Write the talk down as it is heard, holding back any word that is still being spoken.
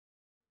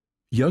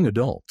Young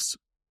adults,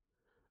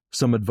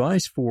 some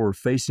advice for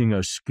facing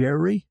a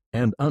scary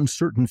and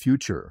uncertain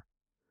future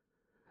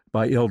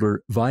by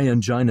Elder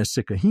Vyanjana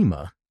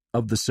Sikahema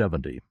of the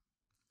 70.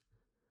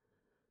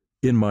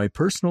 In my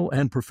personal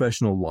and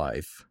professional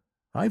life,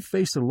 I've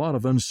faced a lot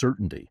of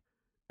uncertainty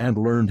and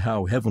learned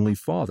how Heavenly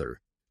Father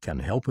can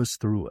help us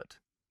through it.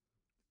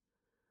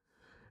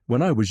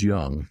 When I was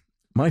young,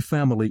 my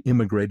family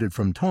immigrated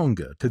from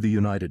Tonga to the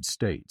United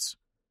States.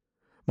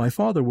 My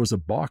father was a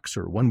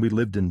boxer when we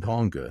lived in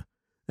Tonga,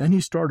 and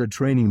he started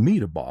training me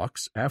to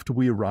box after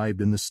we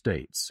arrived in the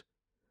States.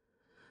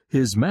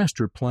 His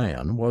master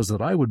plan was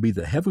that I would be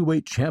the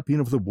heavyweight champion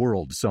of the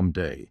world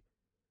someday.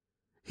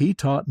 He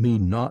taught me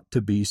not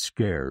to be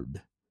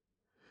scared.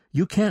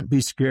 You can't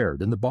be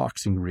scared in the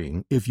boxing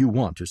ring if you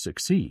want to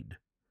succeed.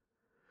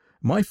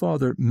 My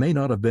father may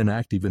not have been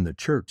active in the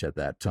church at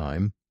that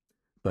time,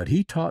 but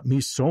he taught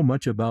me so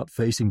much about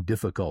facing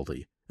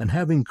difficulty and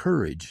having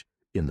courage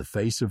in the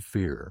face of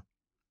fear.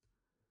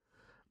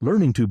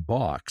 Learning to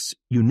box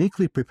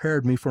uniquely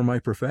prepared me for my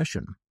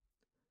profession.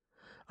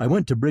 I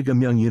went to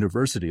Brigham Young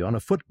University on a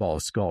football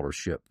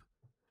scholarship,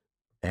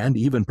 and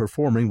even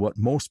performing what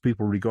most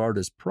people regard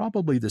as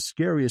probably the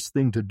scariest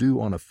thing to do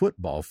on a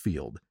football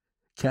field,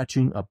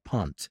 catching a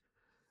punt,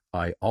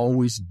 I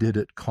always did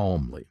it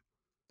calmly.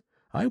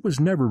 I was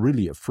never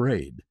really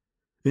afraid.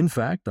 In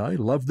fact, I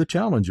loved the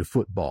challenge of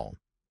football.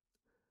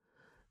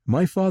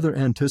 My father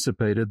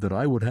anticipated that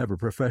I would have a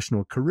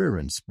professional career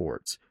in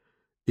sports.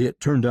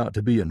 It turned out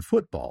to be in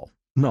football,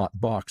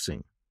 not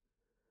boxing.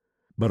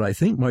 But I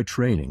think my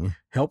training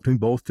helped me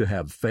both to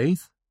have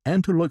faith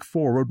and to look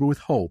forward with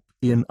hope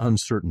in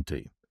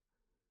uncertainty.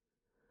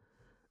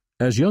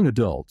 As young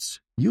adults,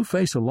 you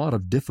face a lot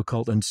of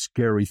difficult and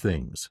scary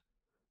things.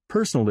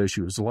 Personal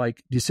issues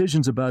like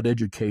decisions about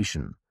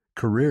education,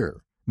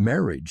 career,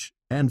 marriage,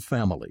 and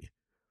family.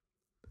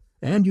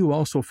 And you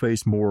also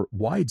face more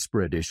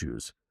widespread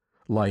issues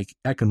like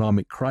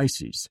economic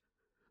crises,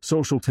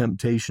 social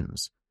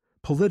temptations,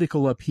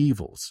 political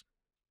upheavals,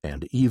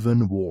 and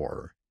even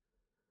war.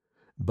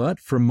 But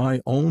from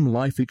my own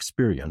life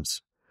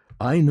experience,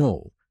 I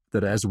know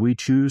that as we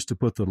choose to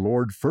put the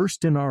Lord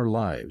first in our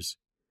lives,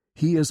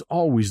 He is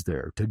always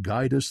there to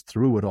guide us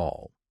through it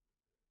all.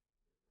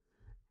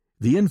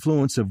 The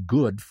influence of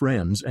good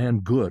friends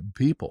and good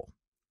people.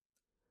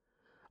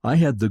 I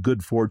had the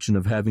good fortune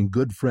of having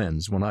good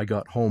friends when I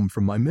got home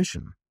from my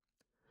mission.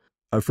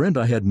 A friend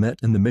I had met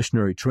in the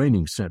missionary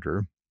training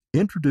center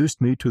introduced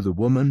me to the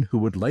woman who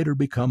would later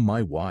become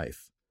my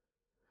wife.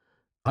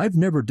 I've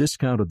never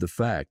discounted the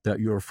fact that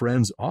your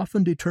friends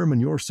often determine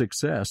your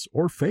success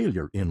or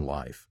failure in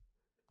life.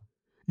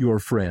 Your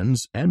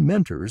friends and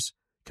mentors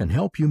can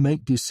help you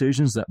make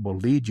decisions that will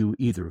lead you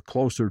either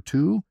closer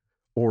to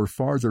or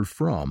farther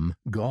from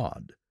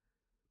God.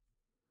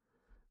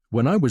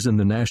 When I was in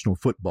the National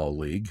Football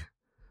League,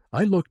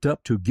 I looked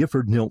up to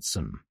Gifford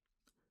Nilsson,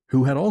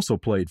 who had also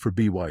played for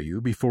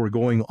BYU before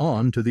going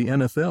on to the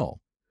NFL,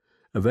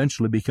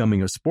 eventually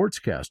becoming a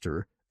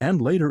sportscaster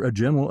and later a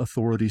General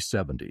Authority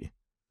 70.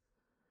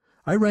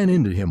 I ran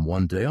into him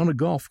one day on a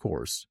golf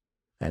course,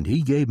 and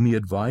he gave me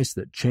advice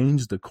that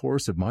changed the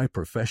course of my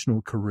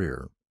professional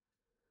career.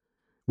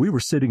 We were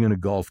sitting in a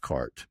golf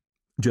cart,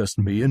 just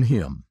me and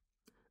him,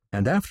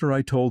 and after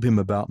I told him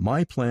about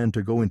my plan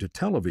to go into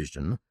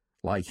television,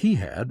 like he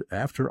had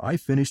after I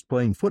finished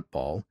playing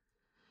football,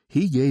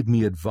 he gave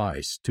me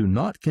advice to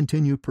not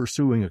continue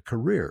pursuing a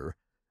career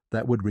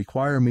that would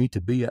require me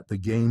to be at the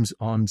games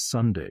on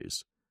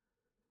Sundays.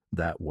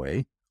 That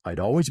way, I'd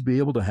always be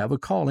able to have a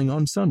calling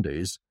on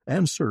Sundays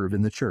and serve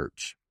in the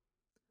church.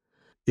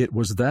 It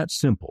was that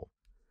simple,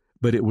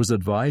 but it was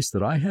advice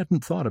that I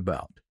hadn't thought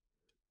about,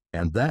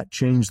 and that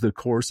changed the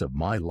course of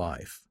my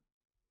life.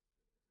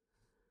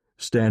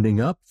 Standing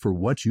up for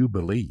what you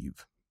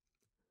believe.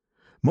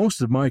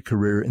 Most of my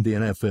career in the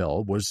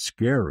NFL was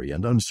scary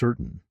and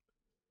uncertain.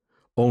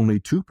 Only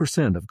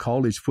 2% of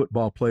college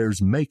football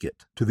players make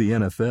it to the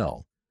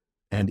NFL,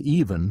 and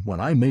even when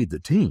I made the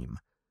team,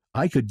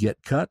 I could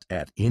get cut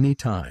at any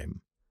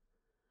time.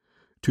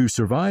 To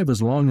survive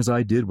as long as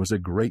I did was a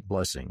great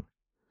blessing,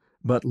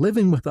 but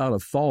living without a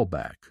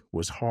fallback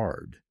was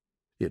hard.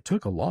 It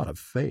took a lot of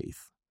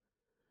faith.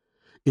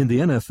 In the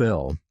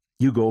NFL,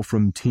 you go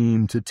from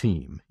team to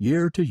team,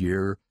 year to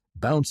year,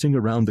 bouncing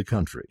around the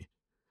country.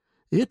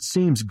 It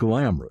seems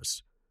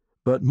glamorous,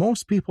 but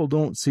most people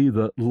don't see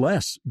the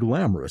less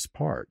glamorous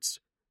parts.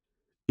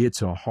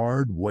 It's a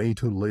hard way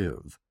to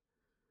live.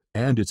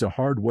 And it's a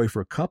hard way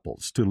for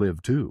couples to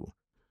live too.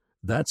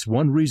 That's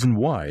one reason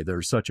why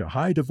there's such a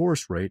high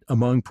divorce rate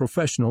among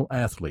professional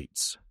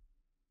athletes.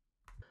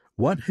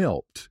 What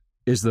helped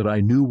is that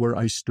I knew where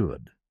I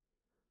stood.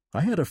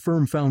 I had a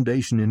firm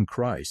foundation in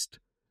Christ,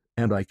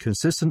 and I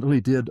consistently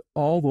did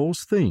all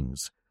those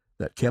things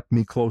that kept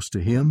me close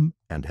to Him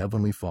and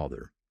Heavenly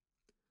Father.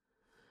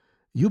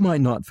 You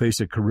might not face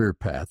a career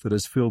path that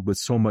is filled with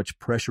so much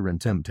pressure and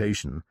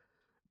temptation,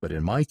 but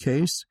in my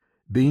case,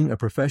 being a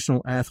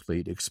professional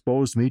athlete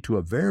exposed me to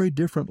a very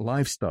different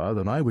lifestyle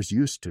than I was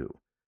used to.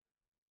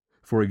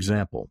 For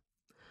example,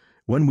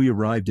 When we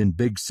arrived in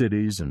big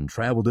cities and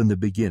traveled in the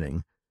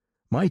beginning,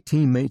 my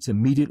teammates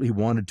immediately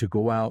wanted to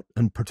go out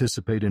and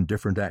participate in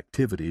different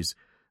activities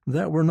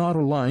that were not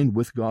aligned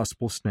with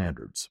gospel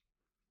standards.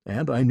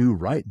 And I knew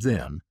right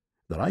then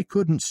that I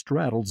couldn't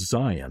straddle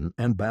Zion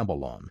and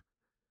Babylon.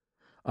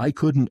 I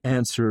couldn't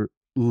answer,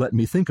 "Let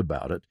me think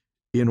about it,"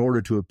 in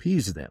order to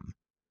appease them.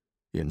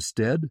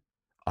 Instead,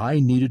 I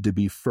needed to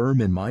be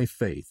firm in my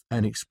faith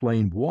and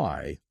explain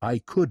why I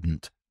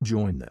couldn't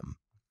join them.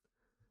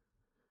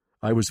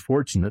 I was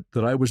fortunate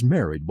that I was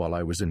married while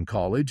I was in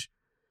college.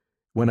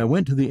 When I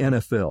went to the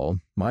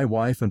NFL, my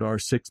wife and our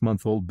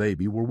 6-month-old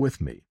baby were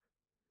with me.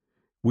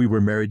 We were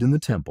married in the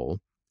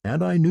temple,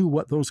 and I knew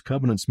what those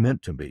covenants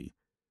meant to me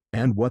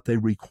and what they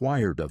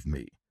required of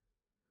me.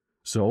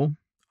 So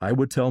I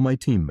would tell my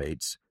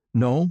teammates,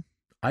 "No,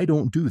 I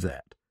don't do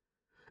that."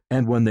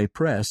 And when they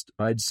pressed,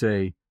 I'd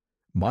say,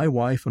 "My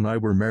wife and I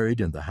were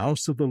married in the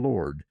house of the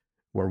Lord,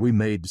 where we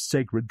made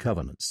sacred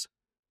covenants.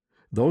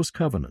 Those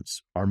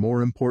covenants are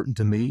more important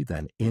to me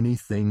than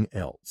anything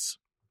else."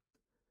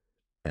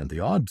 And the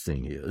odd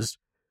thing is,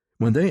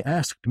 when they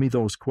asked me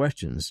those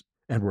questions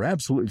and were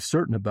absolutely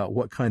certain about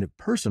what kind of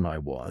person I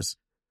was,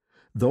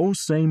 those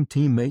same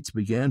teammates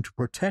began to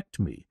protect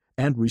me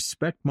and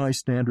respect my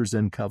standards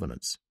and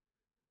covenants.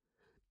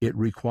 It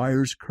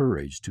requires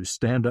courage to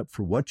stand up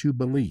for what you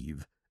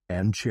believe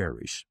and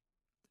cherish.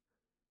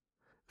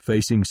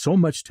 Facing so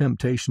much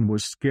temptation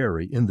was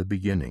scary in the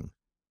beginning,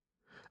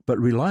 but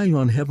relying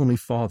on Heavenly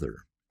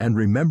Father and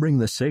remembering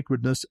the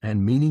sacredness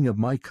and meaning of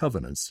my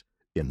covenants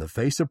in the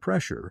face of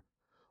pressure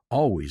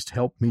always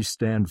helped me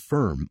stand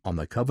firm on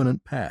the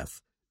covenant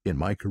path in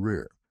my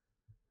career.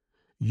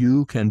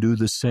 You can do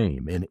the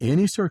same in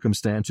any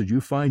circumstances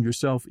you find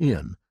yourself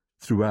in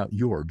throughout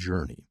your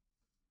journey.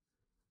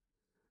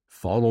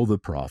 Follow the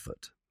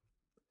prophet.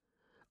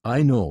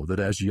 I know that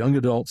as young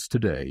adults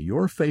today,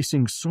 you're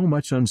facing so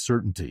much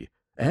uncertainty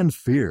and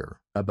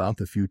fear about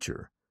the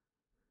future,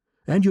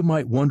 and you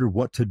might wonder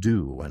what to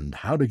do and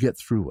how to get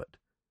through it.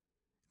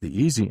 The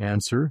easy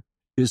answer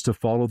is to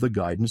follow the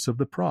guidance of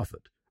the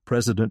prophet,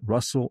 President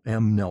Russell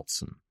M.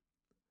 Nelson.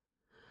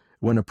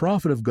 When a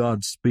prophet of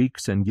God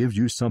speaks and gives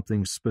you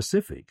something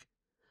specific,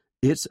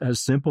 it's as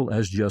simple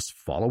as just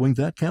following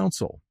that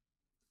counsel.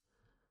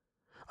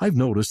 I've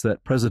noticed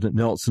that President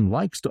Nelson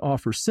likes to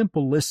offer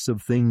simple lists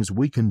of things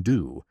we can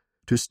do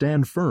to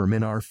stand firm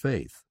in our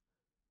faith.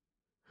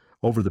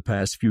 Over the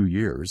past few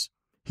years,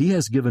 he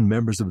has given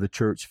members of the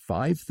church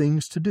 5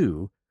 things to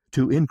do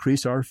to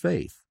increase our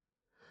faith,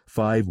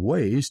 5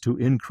 ways to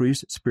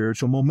increase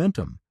spiritual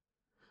momentum,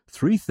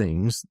 3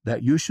 things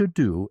that you should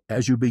do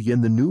as you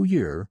begin the new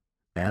year,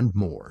 and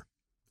more.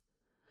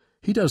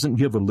 He doesn't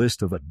give a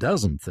list of a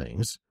dozen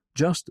things,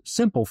 just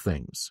simple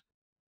things.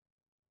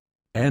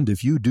 And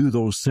if you do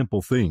those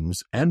simple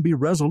things and be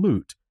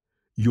resolute,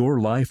 your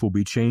life will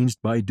be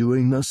changed by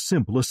doing the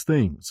simplest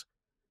things.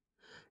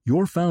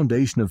 Your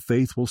foundation of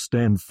faith will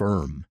stand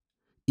firm,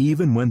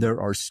 even when there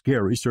are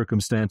scary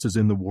circumstances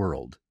in the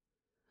world.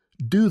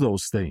 Do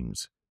those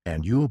things,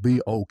 and you'll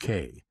be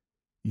okay.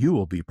 You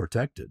will be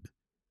protected.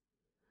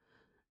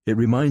 It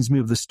reminds me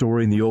of the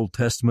story in the Old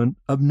Testament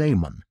of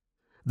Naaman,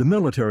 the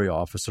military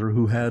officer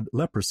who had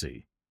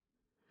leprosy.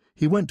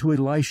 He went to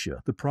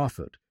Elisha, the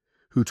prophet,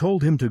 who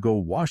told him to go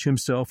wash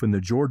himself in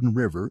the Jordan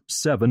River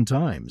 7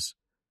 times.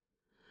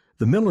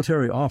 The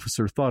military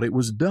officer thought it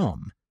was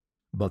dumb,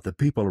 but the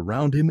people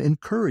around him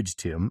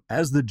encouraged him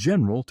as the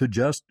general to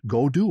just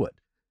go do it.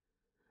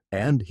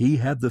 And he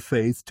had the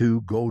faith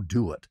to go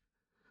do it,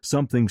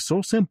 something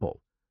so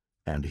simple,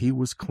 and he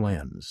was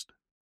cleansed.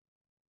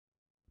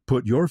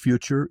 Put your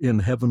future in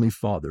Heavenly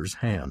Father's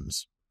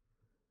hands.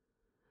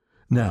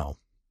 Now,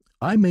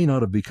 I may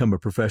not have become a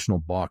professional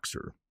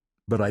boxer,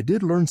 but I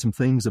did learn some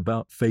things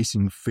about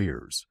facing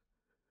fears.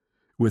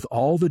 With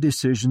all the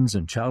decisions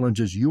and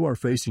challenges you are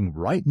facing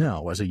right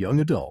now as a young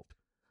adult,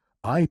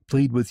 I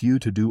plead with you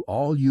to do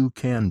all you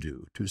can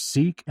do to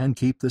seek and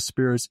keep the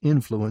Spirit's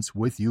influence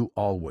with you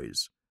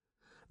always.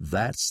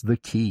 That's the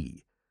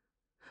key.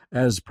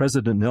 As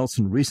President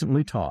Nelson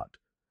recently taught,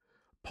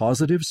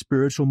 positive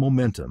spiritual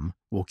momentum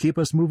will keep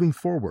us moving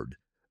forward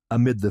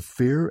amid the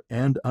fear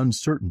and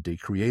uncertainty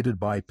created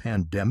by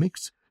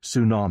pandemics,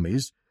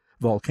 tsunamis,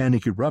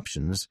 volcanic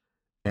eruptions,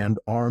 and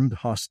armed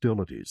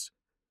hostilities.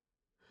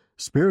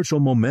 Spiritual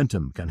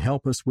momentum can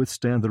help us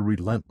withstand the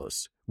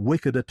relentless,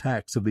 wicked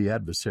attacks of the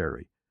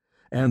adversary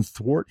and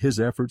thwart his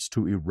efforts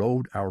to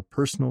erode our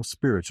personal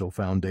spiritual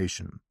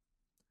foundation.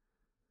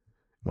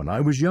 When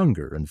I was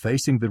younger and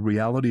facing the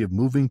reality of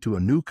moving to a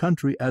new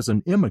country as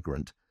an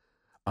immigrant,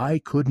 I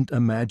couldn't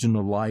imagine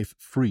a life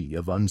free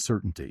of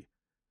uncertainty.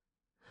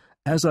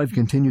 As I've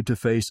continued to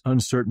face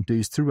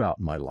uncertainties throughout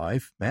my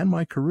life and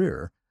my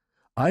career,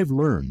 I've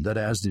learned that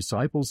as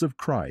disciples of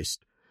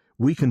Christ,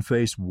 we can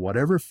face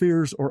whatever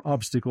fears or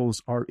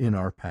obstacles are in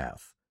our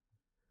path.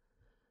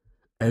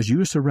 As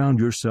you surround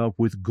yourself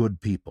with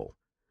good people,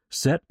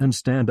 set and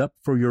stand up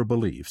for your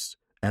beliefs,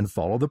 and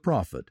follow the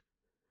prophet,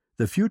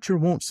 the future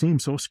won't seem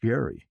so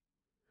scary.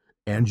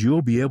 and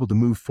you'll be able to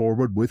move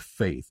forward with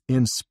faith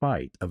in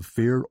spite of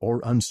fear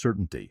or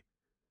uncertainty.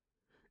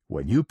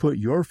 When you put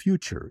your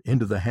future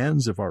into the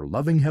hands of our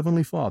loving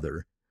Heavenly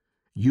Father,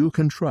 you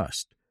can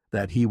trust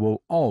that He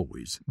will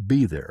always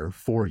be there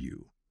for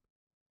you.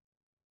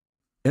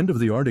 End of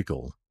the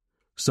article.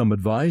 Some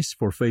Advice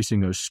for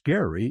Facing a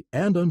Scary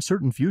and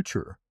Uncertain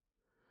Future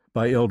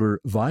by Elder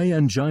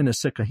Vyanjana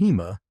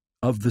Sekahima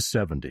of the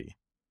 70.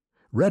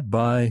 Read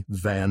by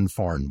Van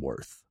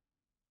Farnworth.